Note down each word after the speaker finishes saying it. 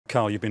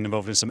Carl, you've been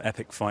involved in some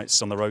epic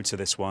fights on the road to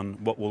this one.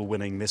 What will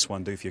winning this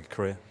one do for your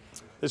career?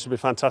 This will be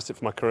fantastic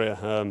for my career.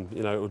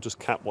 It will just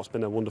cap what's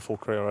been a wonderful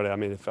career already. I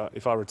mean,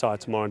 if I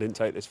retired tomorrow and didn't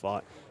take this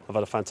fight, I've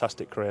had a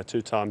fantastic career.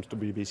 2 times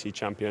WBC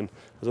champion,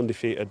 I was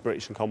undefeated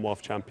British and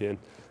Commonwealth champion.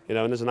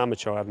 And as an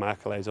amateur, I had my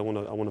accolades. I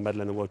won a medal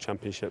in the World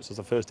Championships. I was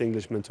the first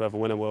Englishman to ever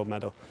win a world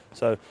medal.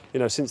 So,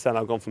 since then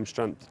I've gone from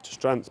strength to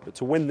strength. But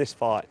to win this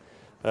fight,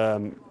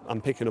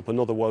 I'm picking up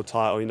another world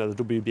title. The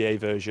WBA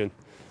version.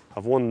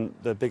 I've won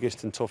the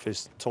biggest and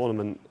toughest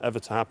tournament ever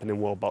to happen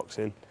in world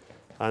boxing.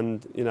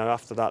 And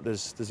after that,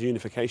 there's a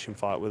unification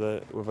fight with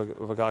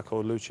a guy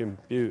called Lucian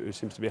Butte, who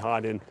seems to be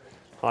hiding in.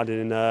 I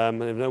don't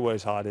even know where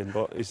he's hiding,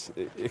 but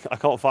I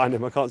can't find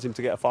him. I can't seem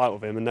to get a fight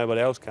with him, and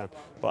nobody else can.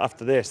 But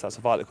after this, that's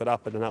a fight that could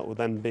happen, and that will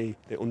then be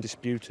the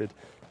undisputed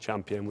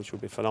champion, which will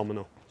be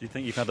phenomenal. Do you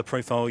think you've had the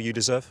profile you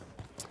deserve?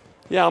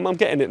 Yeah, I'm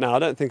getting it now. I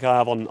don't think I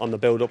have on the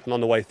build-up and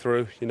on the way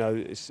through.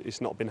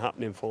 It's not been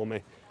happening for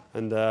me,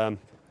 and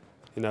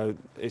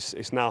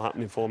it's now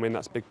happening for me, and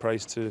that's big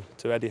praise to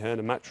Eddie Hearn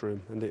and Matchroom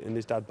and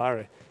his dad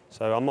Barry.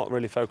 So I'm not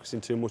really focusing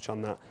too much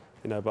on that,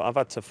 but I've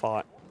had to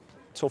fight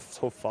tough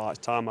fights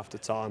time after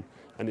time,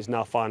 and it's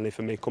now finally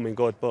for me coming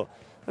good. But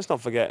let's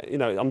not forget,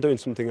 I'm doing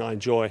something I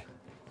enjoy,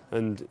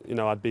 and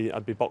I'd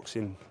be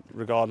boxing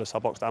regardless. I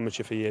boxed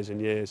amateur for years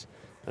and years,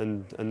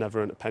 and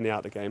never earned a penny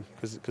out of the game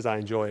because I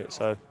enjoy it.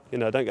 So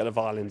don't get the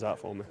violins out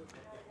for me.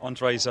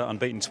 Andre's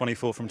unbeaten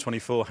 24 from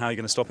 24. How are you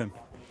going to stop him?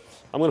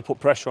 I'm going to put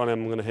pressure on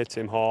him. I'm going to hit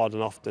him hard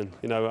and often.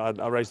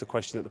 I raised the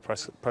question at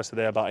the presser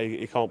there about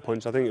he can't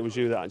punch. I think it was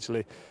you that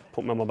actually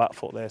put me on my back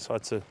foot there, so I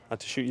had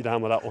to shoot you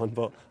down with that one.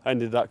 But I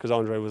ended that because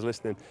Andre was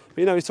listening.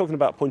 But he's talking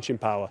about punching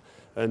power,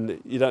 and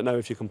you don't know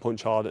if you can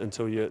punch hard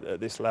until you're at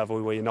this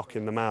level where you're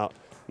knocking them out.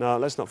 Now,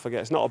 let's not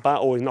forget, it's not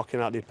about always knocking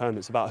out the opponent.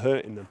 It's about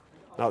hurting them.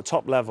 Now, at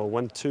top level,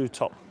 when 2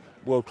 top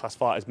world-class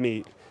fighters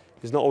meet,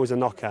 there's not always a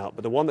knockout,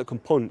 but the one that can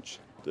punch,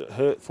 the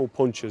hurtful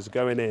punches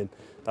going in,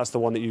 that's the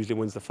one that usually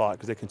wins the fight,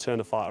 because they can turn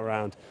a fight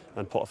around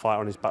and put a fighter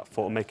on his back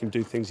foot and make him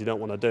do things you don't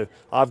want to do.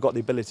 I've got the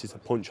ability to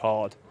punch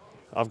hard.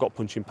 I've got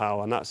punching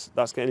power, and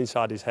that's getting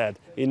inside his head.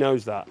 He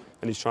knows that,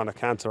 and he's trying to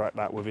counteract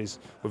that with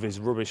his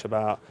rubbish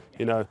about,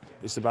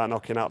 it's about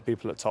knocking out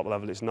people at top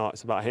level. It's not.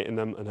 It's about hitting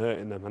them and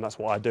hurting them, and that's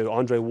what I do.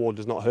 Andre Ward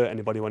does not hurt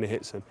anybody when he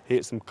hits them. He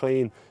hits them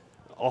clean,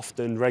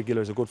 often,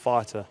 regular, as a good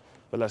fighter.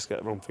 But let's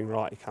get one thing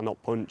right, he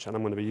cannot punch, and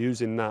I'm going to be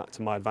using that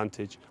to my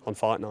advantage on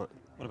fight night.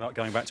 What about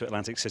going back to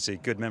Atlantic City?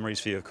 Good memories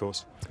for you, of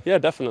course. Yeah,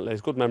 definitely.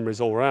 It's good memories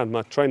all around.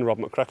 My trainer, Rob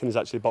McCracken, has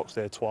actually boxed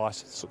there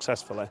twice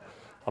successfully.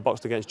 I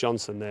boxed against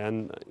Johnson there,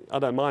 and I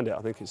don't mind it.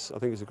 I think it's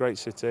a great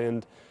city,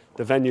 and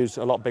the venue's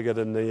a lot bigger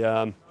than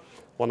the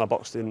one I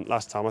boxed in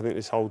last time. I think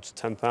this holds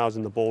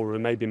 10,000, the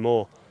ballroom, maybe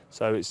more.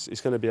 So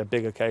it's going to be a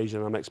big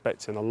occasion. I'm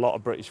expecting a lot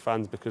of British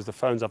fans because the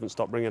phones haven't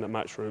stopped ringing at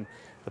Matchroom.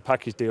 The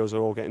package deals are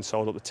all getting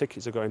sold up. The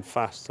tickets are going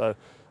fast. So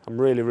I'm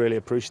really, really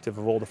appreciative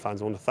of all the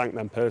fans. I want to thank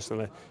them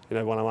personally,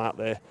 when I'm out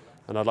there.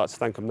 And I'd like to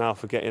thank them now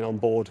for getting on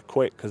board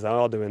quick, because they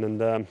are doing.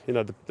 And,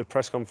 the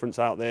press conference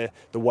out there,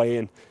 the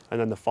weigh-in, and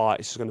then the fight,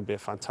 it's just going to be a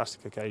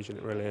fantastic occasion.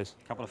 It really is.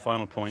 A couple of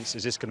final points.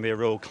 Is this going to be a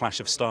real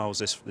clash of styles,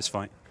 this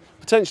fight?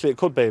 Potentially it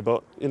could be,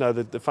 but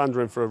the fans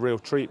are in for a real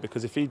treat,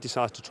 because if he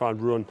decides to try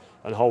and run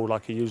and hold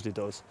like he usually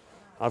does,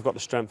 I've got the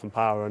strength and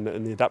power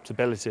and the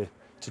adaptability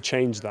to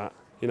change that.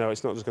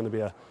 It's not just going to be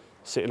a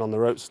sitting on the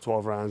ropes for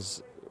 12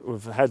 rounds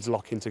with heads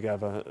locking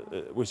together,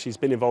 which he's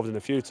been involved in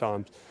a few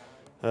times.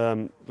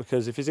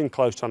 Because if he's in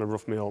close trying to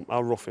rough me up,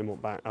 I'll rough him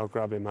up back, I'll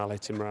grab him, I'll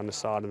hit him around the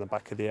side and the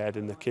back of the head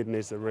and the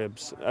kidneys, the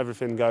ribs,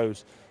 everything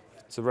goes.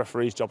 It's the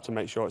referee's job to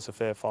make sure it's a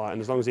fair fight, and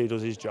as long as he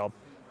does his job,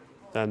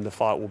 then the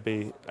fight will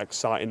be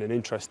exciting and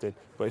interesting.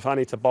 But if I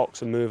need to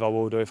box and move, I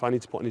will do. If I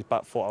need to put on his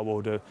back foot, I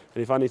will do.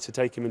 And if I need to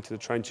take him into the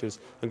trenches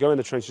and go in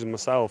the trenches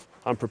myself,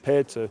 I'm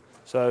prepared to.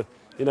 So,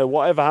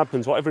 whatever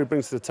happens, whatever he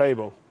brings to the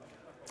table,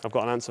 I've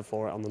got an answer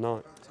for it on the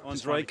night.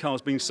 Andre,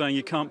 Carl's been saying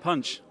you can't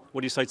punch.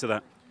 What do you say to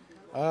that?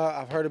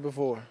 I've heard it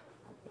before.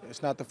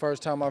 It's not the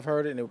first time I've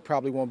heard it, and it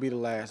probably won't be the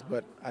last.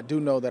 But I do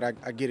know that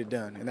I get it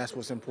done, and that's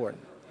what's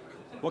important.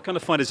 What kind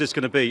of fight is this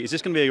going to be? Is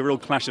this going to be a real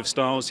clash of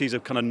styles? He's a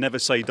kind of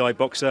never-say-die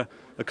boxer.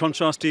 A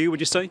contrast to you, would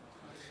you say?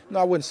 No,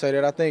 I wouldn't say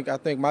that. I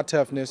think my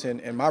toughness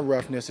and my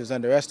roughness is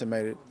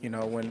underestimated.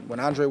 When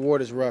Andre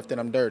Ward is rough, then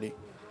I'm dirty.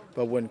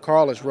 But when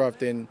Carl is rough,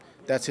 then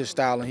that's his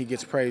style, and he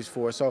gets praised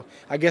for it. So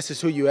I guess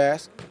it's who you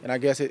ask, and I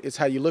guess it's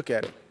how you look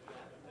at it.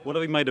 What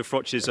have you made of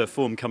Froch's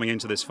form coming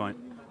into this fight?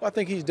 Well, I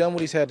think he's done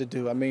what he's had to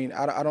do. I mean,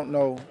 I don't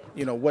know,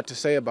 what to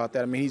say about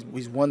that. I mean,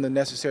 he's won the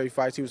necessary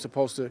fights he was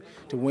supposed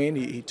to win.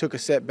 He took a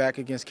setback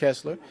against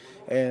Kessler,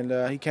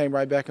 and he came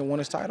right back and won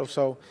his title.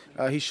 So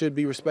he should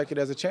be respected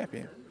as a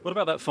champion. What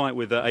about that fight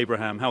with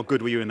Abraham? How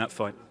good were you in that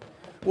fight?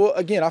 Well,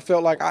 again, I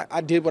felt like I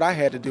did what I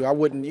had to do. I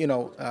wouldn't,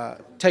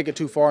 take it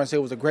too far and say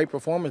it was a great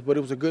performance, but it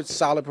was a good,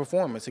 solid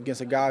performance against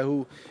a guy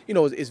who,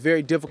 is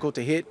very difficult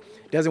to hit,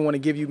 doesn't want to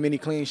give you many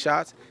clean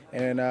shots,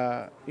 and,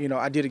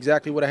 I did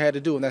exactly what I had to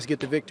do, and that's get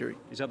the victory.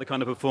 Is that the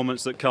kind of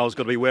performance that Carl's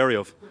got to be wary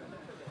of?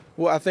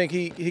 Well, I think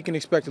he can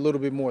expect a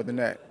little bit more than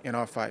that in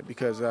our fight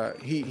because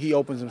he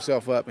opens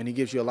himself up and he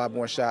gives you a lot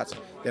more shots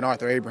than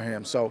Arthur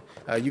Abraham. So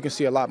you can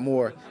see a lot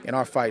more in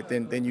our fight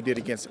than you did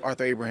against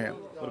Arthur Abraham.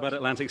 What about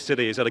Atlantic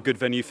City? Is that a good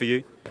venue for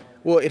you?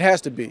 Well, it has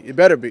to be. It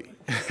better be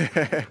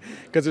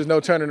because there's no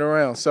turning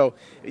around. So,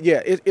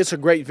 yeah, it's a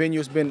great venue.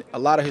 It's been a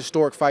lot of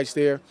historic fights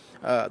there.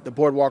 The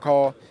Boardwalk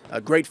Hall,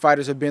 great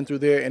fighters have been through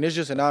there, and it's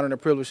just an honor and a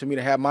privilege for me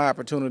to have my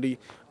opportunity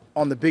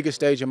on the biggest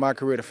stage in my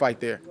career to fight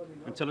there.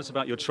 And tell us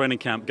about your training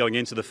camp going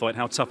into the fight.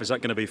 How tough is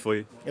that going to be for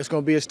you? It's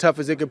going to be as tough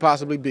as it could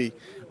possibly be,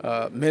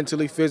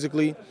 mentally,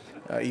 physically,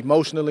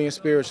 emotionally, and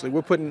spiritually.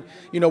 We're going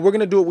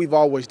to do what we've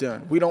always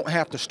done. We don't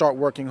have to start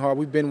working hard.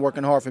 We've been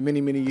working hard for many,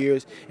 many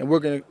years, and we're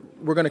going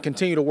to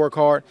continue to work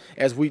hard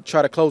as we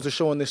try to close the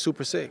show in this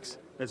Super 6.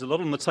 There's a lot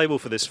on the table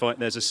for this fight.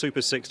 There's a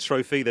Super 6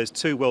 trophy, there's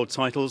 2 world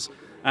titles,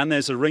 and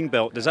there's a ring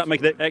belt. Does that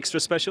make it extra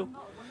special?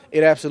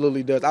 It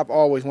absolutely does. I've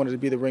always wanted to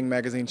be the Ring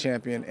Magazine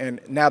champion,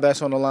 and now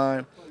that's on the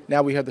line.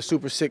 Now we have the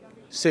Super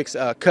 6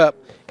 Cup,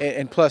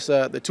 and plus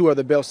the 2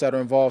 other belts that are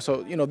involved.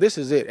 So, this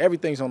is it.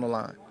 Everything's on the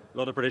line. A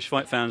lot of British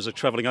fight fans are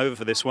travelling over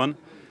for this one.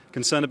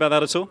 Concerned about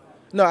that at all?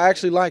 No, I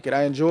actually like it.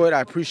 I enjoy it. I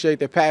appreciate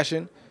their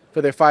passion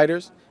for their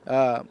fighters.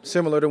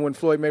 Similar to when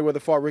Floyd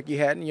Mayweather fought Ricky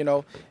Hatton,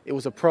 it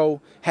was a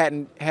pro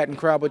Hatton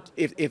crowd. But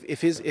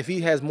if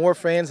he has more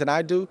fans than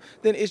I do,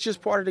 then it's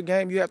just part of the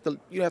game. You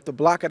have to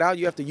block it out.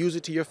 You have to use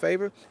it to your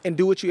favor and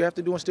do what you have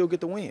to do and still get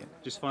the win.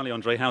 Just finally,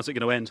 Andre, how's it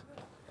going to end?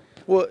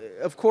 Well,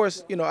 of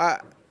course,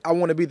 I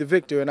want to be the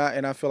victor, and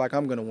I feel like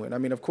I'm going to win. I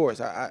mean, of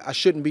course, I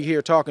shouldn't be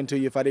here talking to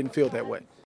you if I didn't feel that way.